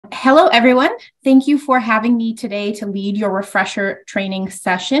Hello, everyone. Thank you for having me today to lead your refresher training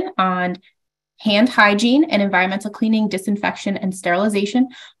session on hand hygiene and environmental cleaning, disinfection, and sterilization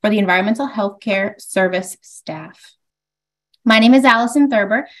for the environmental healthcare service staff. My name is Allison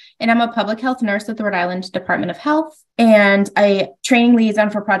Thurber, and I'm a public health nurse at the Rhode Island Department of Health and a training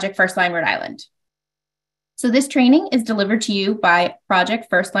liaison for Project First Line Rhode Island. So this training is delivered to you by Project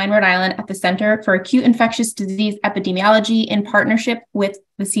First Line Rhode Island at the Center for Acute Infectious Disease Epidemiology in partnership with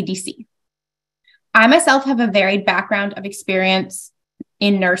the CDC. I myself have a varied background of experience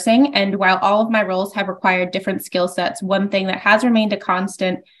in nursing, and while all of my roles have required different skill sets, one thing that has remained a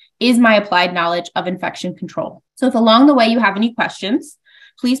constant is my applied knowledge of infection control. So if along the way you have any questions,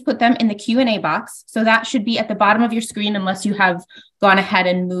 please put them in the Q&A box. So that should be at the bottom of your screen unless you have gone ahead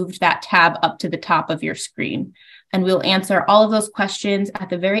and moved that tab up to the top of your screen. And we'll answer all of those questions at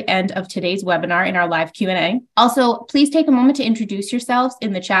the very end of today's webinar in our live Q&A. Also, please take a moment to introduce yourselves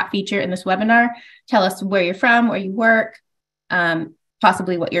in the chat feature in this webinar. Tell us where you're from, where you work,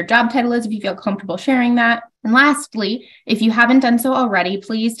 possibly what your job title is if you feel comfortable sharing that. And lastly, if you haven't done so already,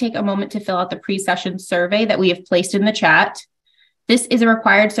 please take a moment to fill out the pre-session survey that we have placed in the chat. This is a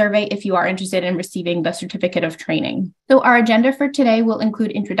required survey if you are interested in receiving the certificate of training. So our agenda for today will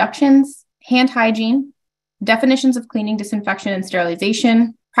include introductions, hand hygiene, definitions of cleaning, disinfection, and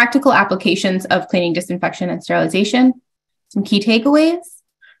sterilization, practical applications of cleaning, disinfection, and sterilization, some key takeaways,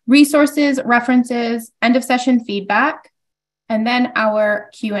 resources, references, end of session feedback, and then our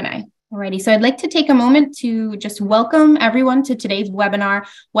Q&A. Alrighty, so I'd like to take a moment to just welcome everyone to today's webinar,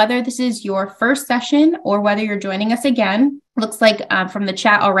 whether this is your first session or whether you're joining us again. Looks like from the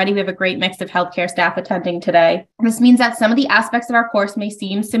chat already, we have a great mix of healthcare staff attending today. This means that some of the aspects of our course may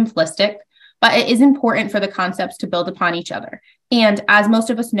seem simplistic, but it is important for the concepts to build upon each other. And as most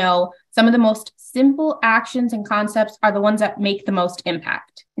of us know, some of the most simple actions and concepts are the ones that make the most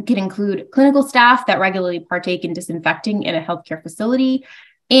impact. It can include clinical staff that regularly partake in disinfecting in a healthcare facility.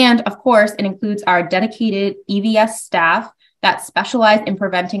 And of course, it includes our dedicated EVS staff that specialize in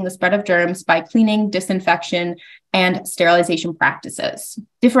preventing the spread of germs by cleaning, disinfection, and sterilization practices.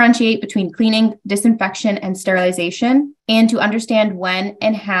 Differentiate between cleaning, disinfection, and sterilization, and to understand when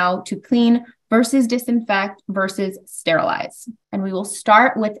and how to clean versus disinfect versus sterilize. And we will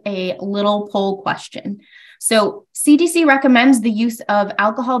start with a little poll question. So CDC recommends the use of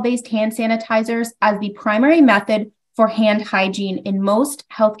alcohol-based hand sanitizers as the primary method for hand hygiene in most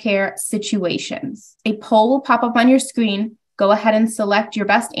healthcare situations. A poll will pop up on your screen. Go ahead and select your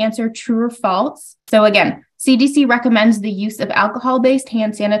best answer, true or false. So again, CDC recommends the use of alcohol-based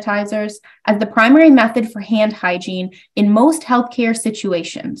hand sanitizers as the primary method for hand hygiene in most healthcare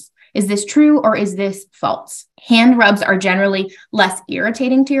situations. Is this true or is this false? Hand rubs are generally less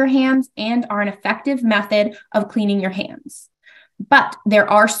irritating to your hands and are an effective method of cleaning your hands. But there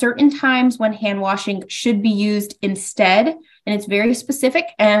are certain times when hand washing should be used instead, and it's very specific,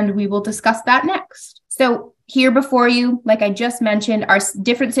 and we will discuss that next. So here before you, like I just mentioned, are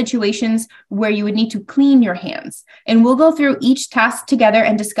different situations where you would need to clean your hands. And we'll go through each task together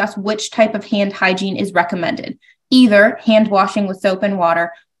and discuss which type of hand hygiene is recommended, either hand washing with soap and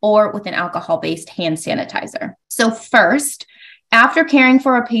water or with an alcohol-based hand sanitizer. So first, after caring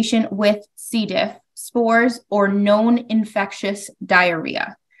for a patient with C. diff, spores, or known infectious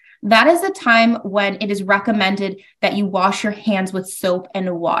diarrhea, that is the time when it is recommended that you wash your hands with soap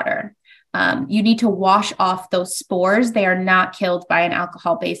and water. You need to wash off those spores. They are not killed by an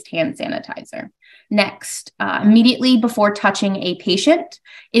alcohol-based hand sanitizer. Next, immediately before touching a patient,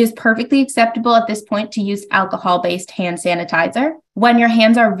 it is perfectly acceptable at this point to use alcohol-based hand sanitizer. When your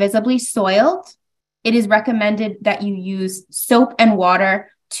hands are visibly soiled, it is recommended that you use soap and water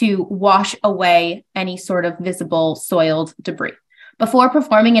to wash away any sort of visible soiled debris. Before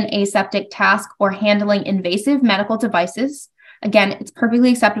performing an aseptic task or handling invasive medical devices, again, it's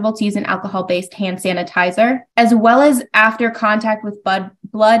perfectly acceptable to use an alcohol-based hand sanitizer, as well as after contact with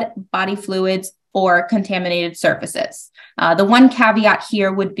blood, body fluids, or contaminated surfaces. The one caveat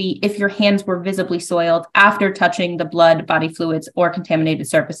here would be if your hands were visibly soiled after touching the blood, body fluids, or contaminated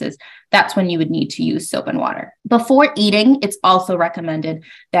surfaces, that's when you would need to use soap and water. Before eating, it's also recommended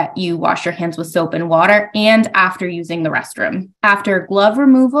that you wash your hands with soap and water, and after using the restroom. After glove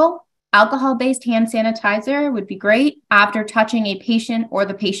removal, alcohol-based hand sanitizer would be great. After touching a patient or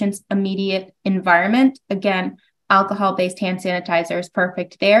the patient's immediate environment, again, alcohol-based hand sanitizer is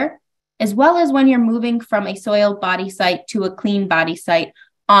perfect there, as well as when you're moving from a soiled body site to a clean body site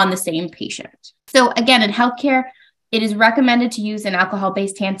on the same patient. So again, in healthcare, it is recommended to use an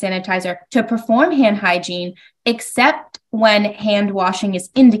alcohol-based hand sanitizer to perform hand hygiene, except when hand washing is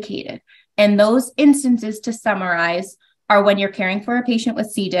indicated. And those instances, to summarize, are when you're caring for a patient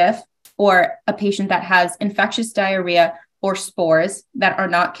with C. diff or a patient that has infectious diarrhea or spores that are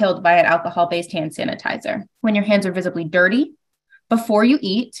not killed by an alcohol-based hand sanitizer. When your hands are visibly dirty, before you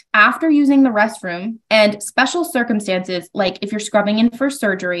eat, after using the restroom, and special circumstances like if you're scrubbing in for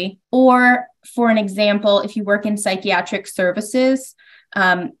surgery, or for an example, if you work in psychiatric services,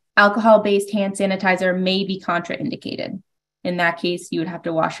 alcohol-based hand sanitizer may be contraindicated. In that case, you would have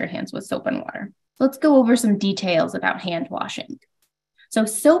to wash your hands with soap and water. Let's go over some details about hand washing. So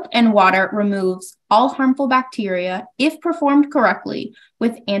soap and water removes all harmful bacteria if performed correctly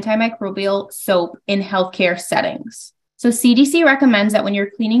with antimicrobial soap in healthcare settings. So CDC recommends that when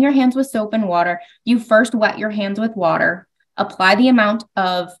you're cleaning your hands with soap and water, you first wet your hands with water, apply the amount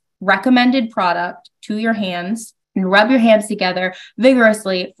of recommended product to your hands, and rub your hands together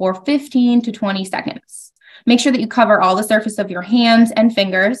vigorously for 15 to 20 seconds. Make sure that you cover all the surface of your hands and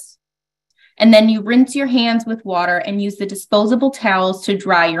fingers, and then you rinse your hands with water and use the disposable towels to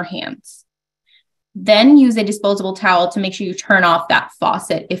dry your hands. Then use a disposable towel to make sure you turn off that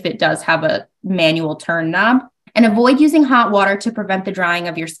faucet if it does have a manual turn knob. And avoid using hot water to prevent the drying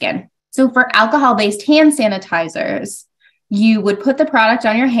of your skin. So for alcohol-based hand sanitizers, you would put the product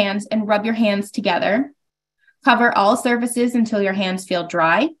on your hands and rub your hands together. Cover all surfaces until your hands feel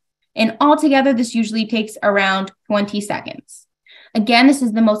dry. And altogether, this usually takes around 20 seconds. Again, this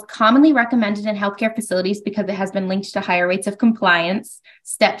is the most commonly recommended in healthcare facilities because it has been linked to higher rates of compliance.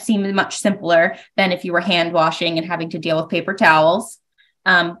 Steps seem much simpler than if you were hand washing and having to deal with paper towels.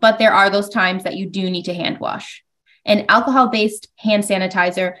 But there are those times that you do need to hand wash. An alcohol-based hand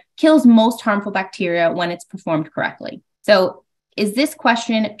sanitizer kills most harmful bacteria when it's performed correctly. So is this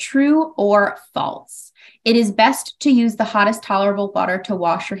question true or false? It is best to use the hottest tolerable water to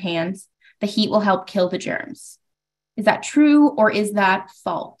wash your hands. The heat will help kill the germs. Is that true or is that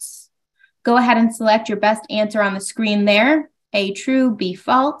false? Go ahead and select your best answer on the screen there. A, true, B,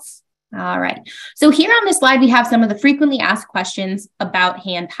 false. All right. So here on this slide, we have some of the frequently asked questions about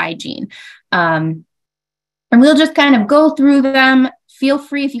hand hygiene. And we'll just kind of go through them. Feel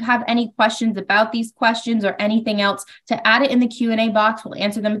free if you have any questions about these questions or anything else to add it in the Q&A box. We'll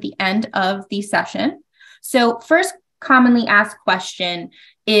answer them at the end of the session. So first commonly asked question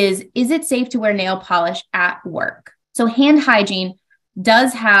is it safe to wear nail polish at work? So hand hygiene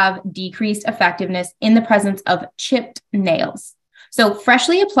does have decreased effectiveness in the presence of chipped nails. So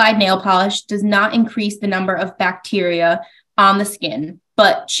freshly applied nail polish does not increase the number of bacteria on the skin,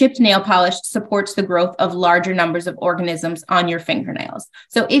 but chipped nail polish supports the growth of larger numbers of organisms on your fingernails.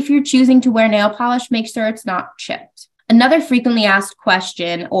 So if you're choosing to wear nail polish, make sure it's not chipped. Another frequently asked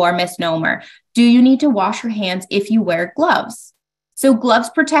question or misnomer, do you need to wash your hands if you wear gloves? So gloves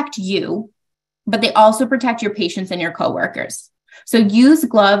protect you, but they also protect your patients and your coworkers. So use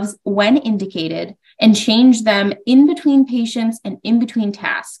gloves when indicated and change them in between patients and in between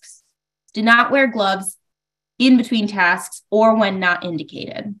tasks. Do not wear gloves in between tasks or when not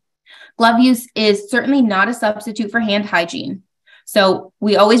indicated. Glove use is certainly not a substitute for hand hygiene. So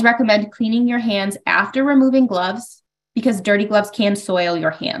we always recommend cleaning your hands after removing gloves because dirty gloves can soil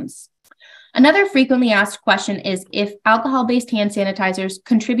your hands. Another frequently asked question is if alcohol-based hand sanitizers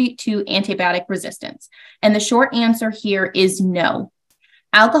contribute to antibiotic resistance. And the short answer here is no.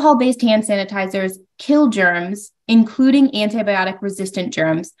 Alcohol-based hand sanitizers kill germs, including antibiotic-resistant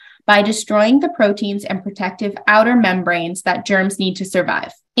germs, by destroying the proteins and protective outer membranes that germs need to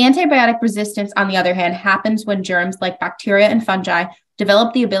survive. Antibiotic resistance, on the other hand, happens when germs like bacteria and fungi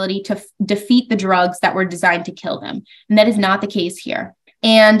develop the ability to defeat the drugs that were designed to kill them. And that is not the case here.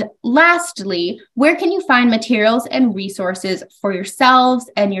 And lastly, where can you find materials and resources for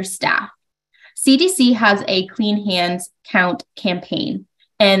yourselves and your staff? CDC has a Clean Hands Count campaign,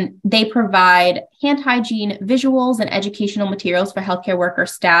 and they provide hand hygiene visuals and educational materials for healthcare worker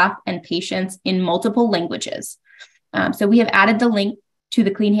staff and patients in multiple languages. So we have added the link to the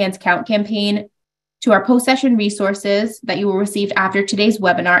Clean Hands Count campaign to our post-session resources that you will receive after today's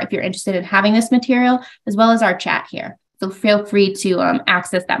webinar if you're interested in having this material, as well as our chat here. So feel free to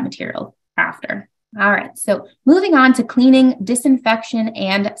access that material after. All right, so moving on to cleaning, disinfection,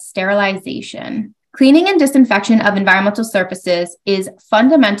 and sterilization. Cleaning and disinfection of environmental surfaces is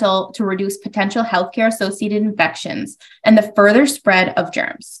fundamental to reduce potential healthcare-associated infections and the further spread of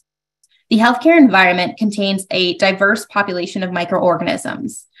germs. The healthcare environment contains a diverse population of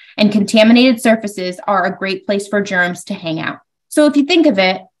microorganisms, and contaminated surfaces are a great place for germs to hang out. So if you think of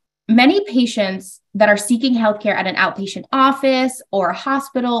it, many patients that are seeking healthcare at an outpatient office or a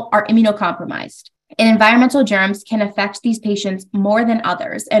hospital are immunocompromised. And environmental germs can affect these patients more than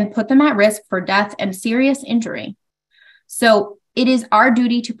others and put them at risk for death and serious injury. So it is our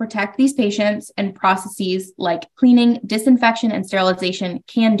duty to protect these patients, and processes like cleaning, disinfection, and sterilization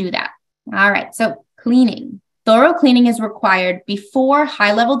can do that. All right, so cleaning. Thorough cleaning is required before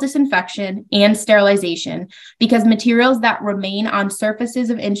high-level disinfection and sterilization because materials that remain on surfaces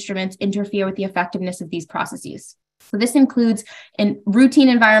of instruments interfere with the effectiveness of these processes. So this includes routine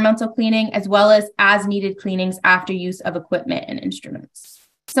environmental cleaning as well as needed cleanings after use of equipment and instruments.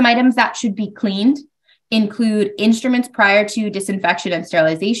 Some items that should be cleaned include instruments prior to disinfection and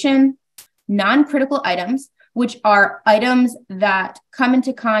sterilization, non-critical items, which are items that come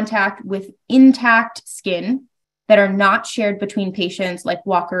into contact with intact skin that are not shared between patients, like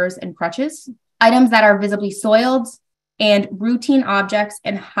walkers and crutches, items that are visibly soiled, and routine objects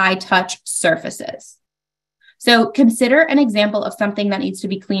and high-touch surfaces. So consider an example of something that needs to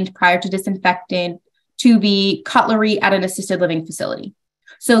be cleaned prior to disinfecting to be cutlery at an assisted living facility.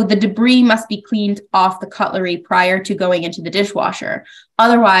 So the debris must be cleaned off the cutlery prior to going into the dishwasher.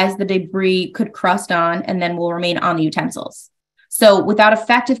 Otherwise, the debris could crust on and then will remain on the utensils. So without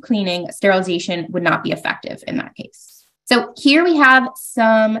effective cleaning, sterilization would not be effective in that case. So here we have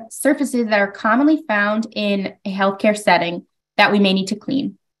some surfaces that are commonly found in a healthcare setting that we may need to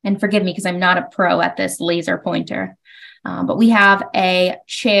clean. And forgive me because I'm not a pro at this laser pointer. But we have a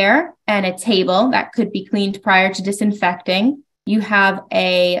chair and a table that could be cleaned prior to disinfecting. You have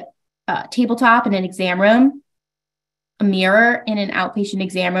a tabletop in an exam room, a mirror in an outpatient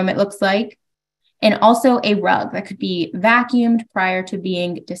exam room, it looks like, and also a rug that could be vacuumed prior to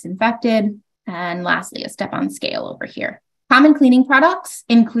being disinfected. And lastly, a step-on scale over here. Common cleaning products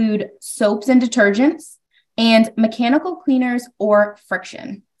include soaps and detergents and mechanical cleaners or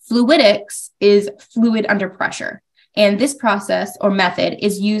friction. Fluidics is fluid under pressure. And this process or method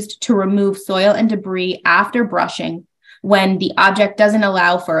is used to remove soil and debris after brushing when the object doesn't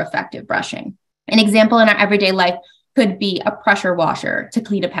allow for effective brushing. An example in our everyday life could be a pressure washer to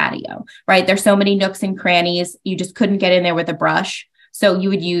clean a patio, right? There's so many nooks and crannies, you just couldn't get in there with a brush. So you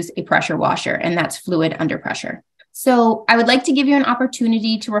would use a pressure washer, and that's fluid under pressure. So I would like to give you an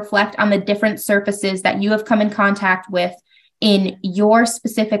opportunity to reflect on the different surfaces that you have come in contact with in your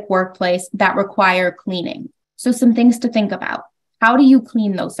specific workplace that require cleaning. So some things to think about. How do you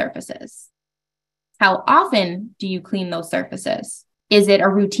clean those surfaces? How often do you clean those surfaces? Is it a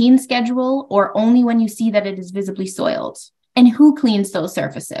routine schedule or only when you see that it is visibly soiled? And who cleans those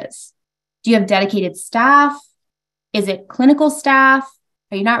surfaces? Do you have dedicated staff? Is it clinical staff?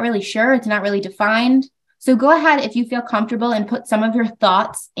 Are you not really sure? It's not really defined. So go ahead if you feel comfortable and put some of your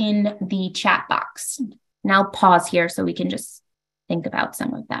thoughts in the chat box. And I'll pause here so we can just think about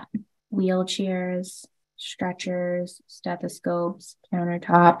some of that. Wheelchairs, stretchers, stethoscopes,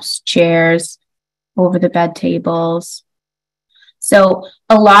 countertops, chairs, over the bed tables. So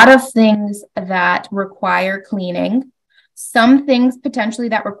a lot of things that require cleaning, some things potentially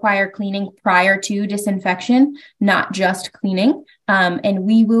that require cleaning prior to disinfection, not just cleaning. And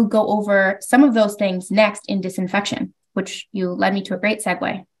we will go over some of those things next in disinfection, which you led me to a great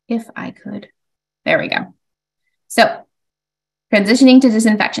segue, if I could. There we go. So transitioning to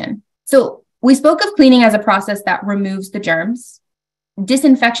disinfection. So we spoke of cleaning as a process that removes the germs.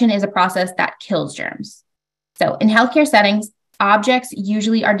 Disinfection is a process that kills germs. So in healthcare settings, objects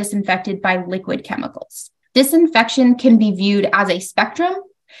usually are disinfected by liquid chemicals. Disinfection can be viewed as a spectrum,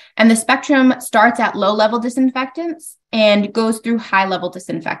 and the spectrum starts at low-level disinfectants and goes through high-level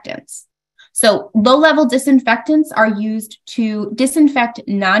disinfectants. So low-level disinfectants are used to disinfect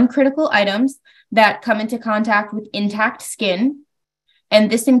non-critical items that come into contact with intact skin. And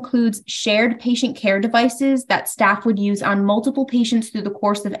this includes shared patient care devices that staff would use on multiple patients through the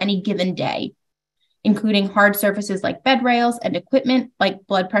course of any given day, including hard surfaces like bed rails and equipment like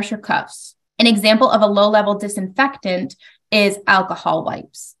blood pressure cuffs. An example of a low-level disinfectant is alcohol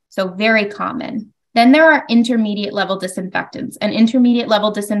wipes, so very common. Then there are intermediate level disinfectants, and intermediate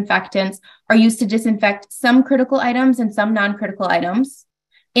level disinfectants are used to disinfect some critical items and some non-critical items.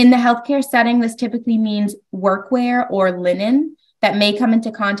 In the healthcare setting, this typically means workwear or linen that may come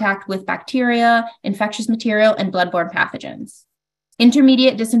into contact with bacteria, infectious material, and bloodborne pathogens.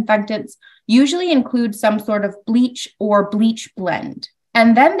 Intermediate disinfectants usually include some sort of bleach or bleach blend.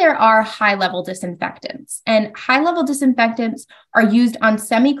 And then there are high-level disinfectants. And high-level disinfectants are used on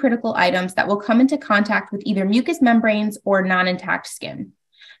semi-critical items that will come into contact with either mucous membranes or non-intact skin.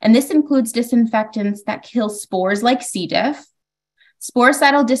 And this includes disinfectants that kill spores like C. diff.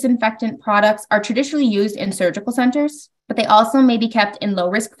 Sporicidal disinfectant products are traditionally used in surgical centers, but they also may be kept in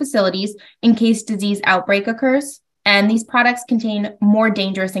low-risk facilities in case disease outbreak occurs. And these products contain more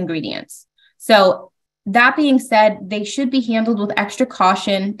dangerous ingredients. So that being said, they should be handled with extra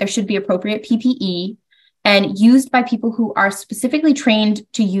caution. There should be appropriate PPE. and used by people who are specifically trained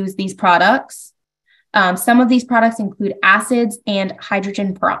to use these products. Some of these products include acids and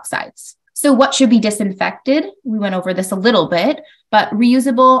hydrogen peroxides. So what should be disinfected? We went over this a little bit, but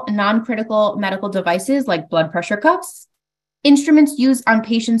reusable, non-critical medical devices like blood pressure cuffs, instruments used on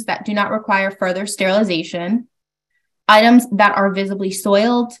patients that do not require further sterilization, items that are visibly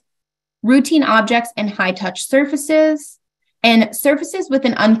soiled, routine objects and high-touch surfaces, and surfaces with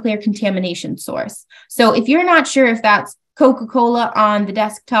an unclear contamination source. So if you're not sure if that's Coca-Cola on the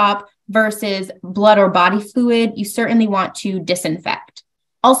desktop versus blood or body fluid, you certainly want to disinfect.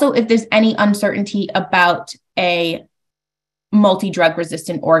 Also, if there's any uncertainty about a multi-drug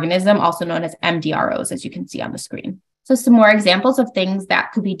resistant organism, also known as MDROs, as you can see on the screen. So some more examples of things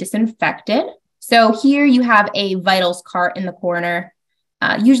that could be disinfected. So here you have a vitals cart in the corner.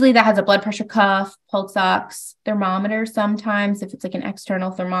 Usually that has a blood pressure cuff, pulse ox, thermometer sometimes, if it's like an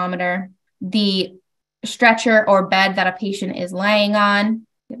external thermometer, the stretcher or bed that a patient is laying on.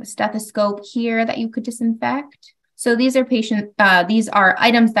 You have a stethoscope here that you could disinfect. So these are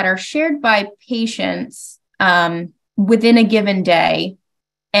items that are shared by patients within a given day.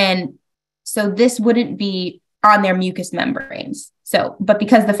 And so this wouldn't be on their mucous membranes. But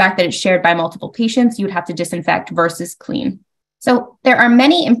because the fact that it's shared by multiple patients, you would have to disinfect versus clean. So there are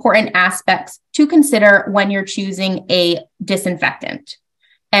many important aspects to consider when you're choosing a disinfectant.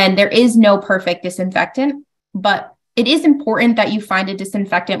 And there is no perfect disinfectant, but it is important that you find a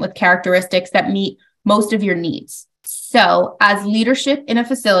disinfectant with characteristics that meet most of your needs. So as leadership in a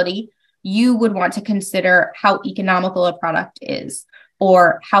facility, you would want to consider how economical a product is,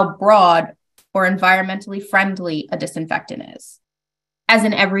 or how broad or environmentally friendly a disinfectant is. As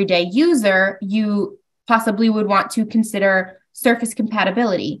an everyday user, you possibly would want to consider surface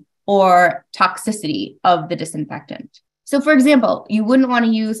compatibility or toxicity of the disinfectant. So for example, you wouldn't want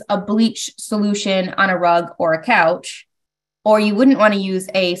to use a bleach solution on a rug or a couch, or you wouldn't want to use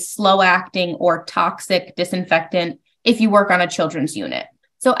a slow-acting or toxic disinfectant if you work on a children's unit.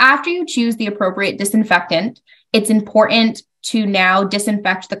 So after you choose the appropriate disinfectant, it's important to now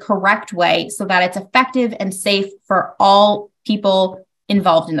disinfect the correct way so that it's effective and safe for all people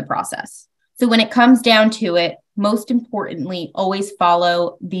involved in the process. So when it comes down to it, most importantly, always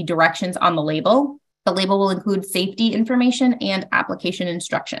follow the directions on the label. The label will include safety information and application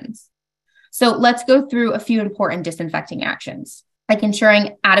instructions. So let's go through a few important disinfecting actions, like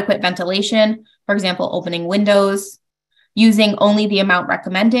ensuring adequate ventilation, for example, opening windows, using only the amount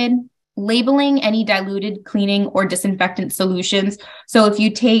recommended, labeling any diluted cleaning or disinfectant solutions. So if you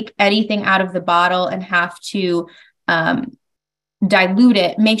take anything out of the bottle and have to dilute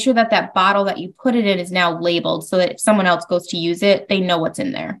it, make sure that that bottle that you put it in is now labeled so that if someone else goes to use it, they know what's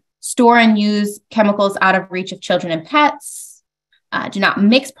in there. Store and use chemicals out of reach of children and pets. Do not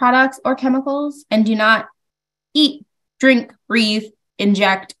mix products or chemicals, and do not eat, drink, breathe,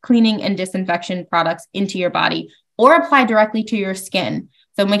 inject cleaning and disinfection products into your body or apply directly to your skin.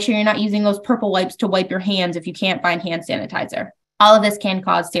 So make sure you're not using those purple wipes to wipe your hands if you can't find hand sanitizer. All of this can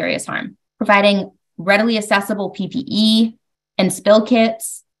cause serious harm. Providing readily accessible PPE and spill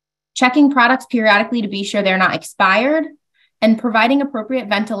kits, checking products periodically to be sure they're not expired, and providing appropriate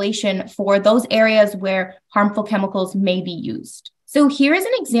ventilation for those areas where harmful chemicals may be used. So here is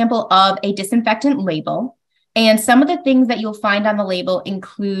an example of a disinfectant label, and some of the things that you'll find on the label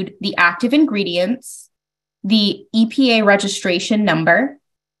include the active ingredients, the EPA registration number,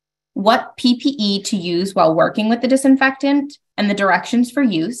 what PPE to use while working with the disinfectant, and the directions for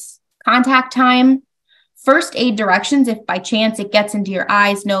use, contact time, first aid directions if by chance it gets into your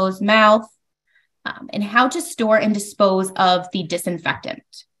eyes, nose, mouth, and how to store and dispose of the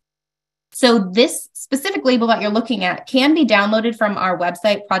disinfectant. So this specific label that you're looking at can be downloaded from our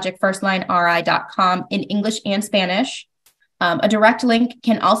website, projectfirstlineri.com, in English and Spanish. A direct link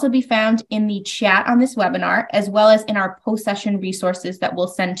can also be found in the chat on this webinar, as well as in our post-session resources that we'll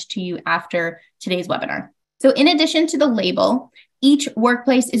send to you after today's webinar. So in addition to the label, each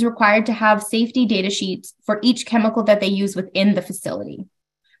workplace is required to have safety data sheets for each chemical that they use within the facility.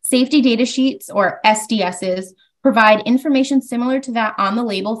 Safety data sheets, or SDSs, provide information similar to that on the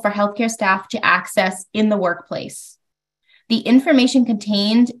label for healthcare staff to access in the workplace. The information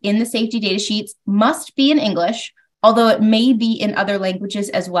contained in the safety data sheets must be in English, although it may be in other languages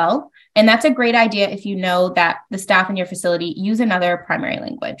as well. And that's a great idea if you know that the staff in your facility use another primary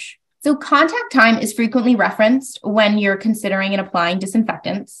language. So contact time is frequently referenced when you're considering and applying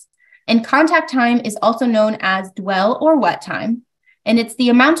disinfectants. And contact time is also known as dwell or wet time. And it's the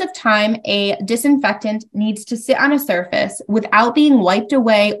amount of time a disinfectant needs to sit on a surface without being wiped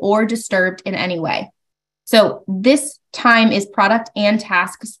away or disturbed in any way. So this time is product and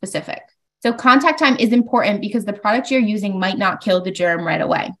task specific. So contact time is important because the product you're using might not kill the germ right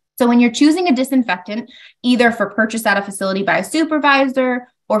away. So when you're choosing a disinfectant, either for purchase at a facility by a supervisor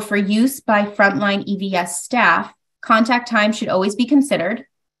or for use by frontline EVS staff, contact time should always be considered.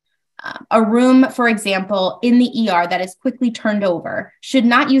 A room, for example, in the ER that is quickly turned over should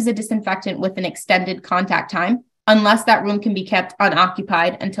not use a disinfectant with an extended contact time unless that room can be kept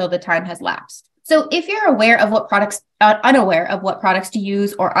unoccupied until the time has lapsed. So if you're unaware of what products to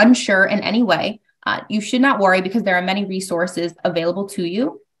use or unsure in any way, you should not worry because there are many resources available to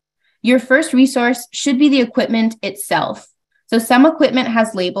you. Your first resource should be the equipment itself. So some equipment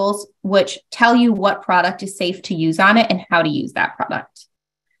has labels which tell you what product is safe to use on it and how to use that product.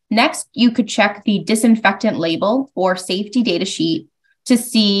 Next, you could check the disinfectant label or safety data sheet to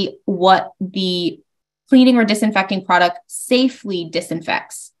see what the cleaning or disinfecting product safely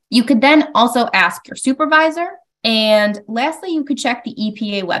disinfects. You could then also ask your supervisor. And lastly, you could check the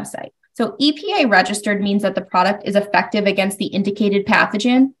EPA website. So EPA registered means that the product is effective against the indicated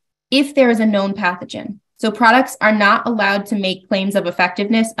pathogen if there is a known pathogen. So products are not allowed to make claims of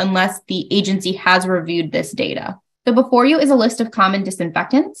effectiveness unless the agency has reviewed this data. So before you is a list of common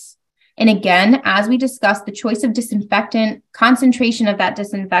disinfectants. And again, as we discussed, the choice of disinfectant, concentration of that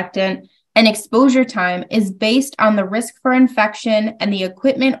disinfectant, and exposure time is based on the risk for infection and the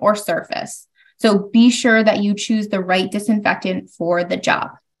equipment or surface. So be sure that you choose the right disinfectant for the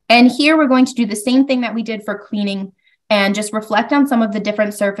job. And here we're going to do the same thing that we did for cleaning and just reflect on some of the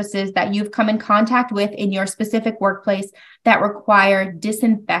different surfaces that you've come in contact with in your specific workplace that require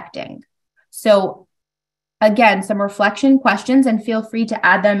disinfecting. So again, some reflection questions, and feel free to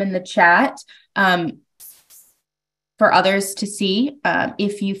add them in the chat for others to see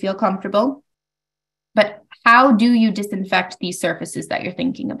if you feel comfortable. But how do you disinfect these surfaces that you're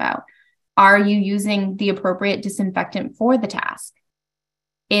thinking about? Are you using the appropriate disinfectant for the task?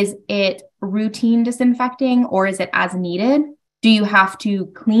 Is it routine disinfecting or is it as needed? Do you have to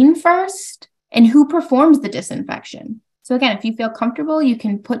clean first? And who performs the disinfection? So again, if you feel comfortable, you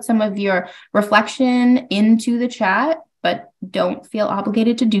can put some of your reflection into the chat, but don't feel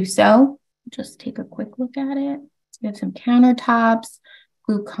obligated to do so. Just take a quick look at it. We have some countertops,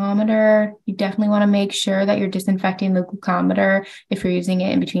 glucometer. You definitely want to make sure that you're disinfecting the glucometer if you're using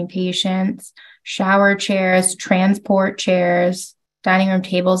it in between patients. Shower chairs, transport chairs, dining room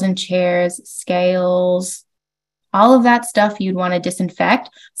tables and chairs, scales, all of that stuff you'd want to disinfect.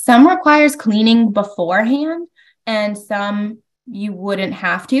 Some requires cleaning beforehand and some you wouldn't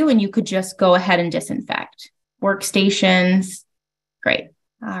have to, and you could just go ahead and disinfect. Workstations, great.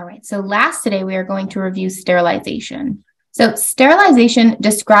 All right, so last today we are going to review sterilization. So sterilization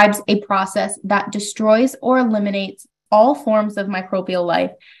describes a process that destroys or eliminates all forms of microbial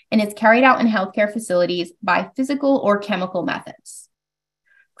life and is carried out in healthcare facilities by physical or chemical methods.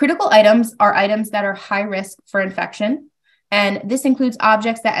 Critical items are items that are high risk for infection, and this includes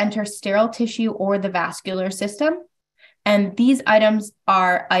objects that enter sterile tissue or the vascular system. And these items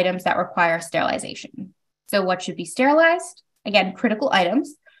are items that require sterilization. So what should be sterilized? Again, critical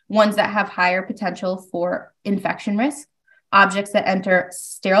items, ones that have higher potential for infection risk, objects that enter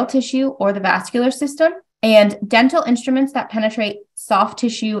sterile tissue or the vascular system, and dental instruments that penetrate soft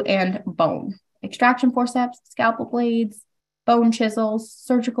tissue and bone. Extraction forceps, scalpel blades, bone chisels,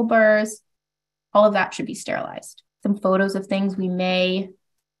 surgical burrs, all of that should be sterilized. Some photos of things we may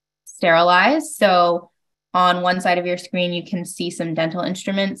sterilize. So on one side of your screen, you can see some dental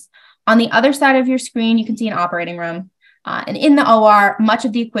instruments. On the other side of your screen, you can see an operating room. And in the OR, much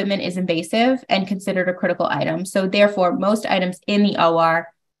of the equipment is invasive and considered a critical item. So therefore, most items in the OR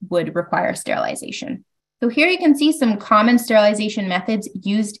would require sterilization. So here you can see some common sterilization methods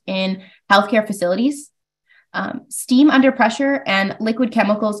used in healthcare facilities. Steam under pressure and liquid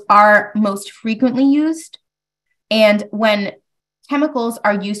chemicals are most frequently used. And when chemicals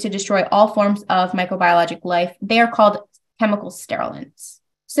are used to destroy all forms of microbiologic life, they are called chemical sterilants.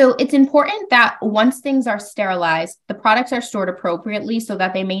 So it's important that once things are sterilized, the products are stored appropriately so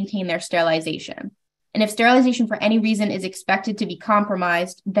that they maintain their sterilization. And if sterilization for any reason is expected to be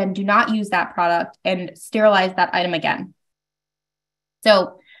compromised, then do not use that product and sterilize that item again.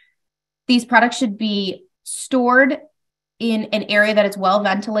 So these products should be stored in an area that is well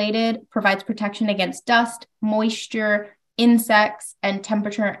ventilated, provides protection against dust, moisture, insects, and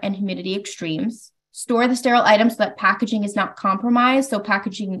temperature and humidity extremes. Store the sterile items so that packaging is not compromised. So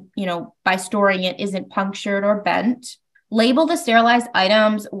packaging, by storing it isn't punctured or bent. Label the sterilized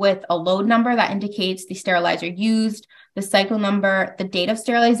items with a load number that indicates the sterilizer used, the cycle number, the date of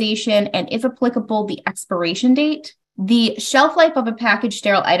sterilization, and if applicable, the expiration date. The shelf life of a packaged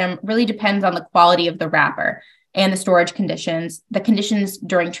sterile item really depends on the quality of the wrapper. and the storage conditions, the conditions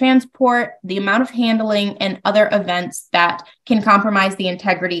during transport, the amount of handling, and other events that can compromise the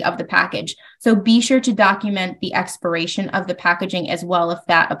integrity of the package. So be sure to document the expiration of the packaging as well if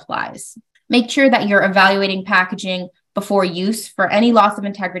that applies. Make sure that you're evaluating packaging before use for any loss of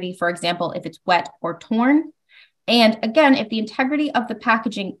integrity, for example, if it's wet or torn. And again, if the integrity of the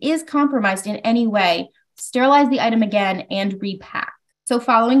packaging is compromised in any way, sterilize the item again and repack. So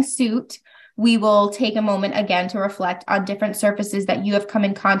following suit, we will take a moment again to reflect on different surfaces that you have come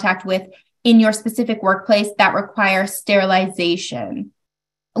in contact with in your specific workplace that require sterilization.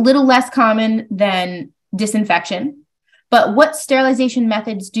 A little less common than disinfection, but what sterilization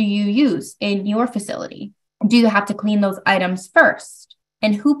methods do you use in your facility? Do you have to clean those items first?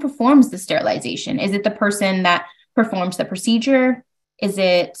 And who performs the sterilization? Is it the person that performs the procedure? Is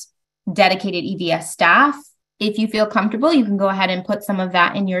it dedicated EVS staff? If you feel comfortable, you can go ahead and put some of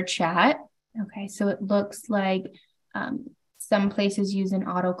that in your chat. Okay, so it looks like some places use an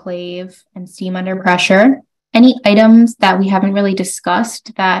autoclave and steam under pressure. Any items that we haven't really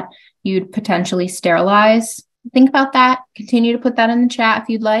discussed that you'd potentially sterilize? Think about that. Continue to put that in the chat if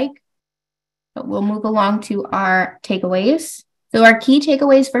you'd like. But we'll move along to our takeaways. So our key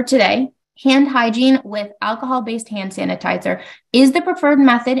takeaways for today: hand hygiene with alcohol-based hand sanitizer is the preferred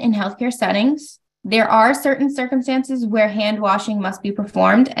method in healthcare settings. There are certain circumstances where hand washing must be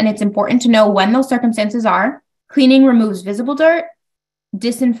performed, and it's important to know when those circumstances are. Cleaning removes visible dirt.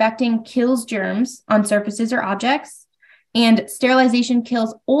 Disinfecting kills germs on surfaces or objects. And sterilization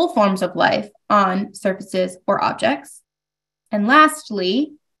kills all forms of life on surfaces or objects. And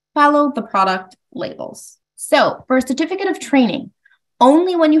lastly, follow the product labels. So for a certificate of training,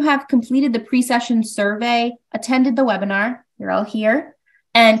 only when you have completed the pre-session survey, attended the webinar, you're all here,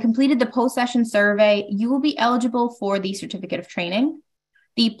 and completed the post-session survey, you will be eligible for the certificate of training.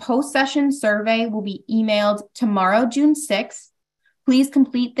 The post-session survey will be emailed tomorrow, June 6th. Please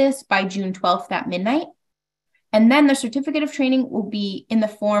complete this by June 12th at midnight. And then the certificate of training will be in the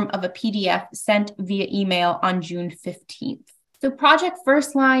form of a PDF sent via email on June 15th. So Project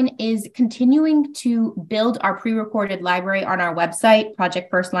First Line is continuing to build our pre-recorded library on our website,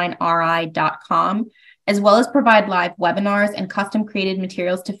 projectfirstlineri.com, as well as provide live webinars and custom created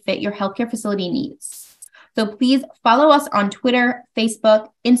materials to fit your healthcare facility needs. So please follow us on Twitter, Facebook,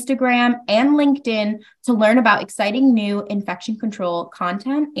 Instagram, and LinkedIn to learn about exciting new infection control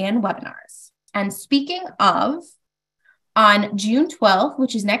content and webinars. And speaking of, on June 12th,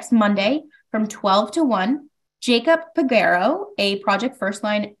 which is next Monday, from 12 to 1, Jacob Pagaro, a Project First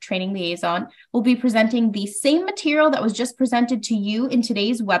Line training liaison, will be presenting the same material that was just presented to you in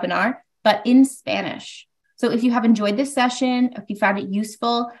today's webinar, but in Spanish. So if you have enjoyed this session, if you found it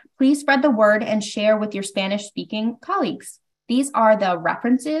useful, please spread the word and share with your Spanish-speaking colleagues. These are the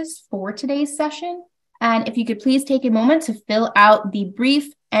references for today's session. And if you could please take a moment to fill out the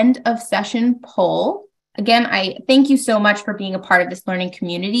brief end of session poll. Again, I thank you so much for being a part of this learning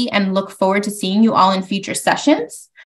community and look forward to seeing you all in future sessions.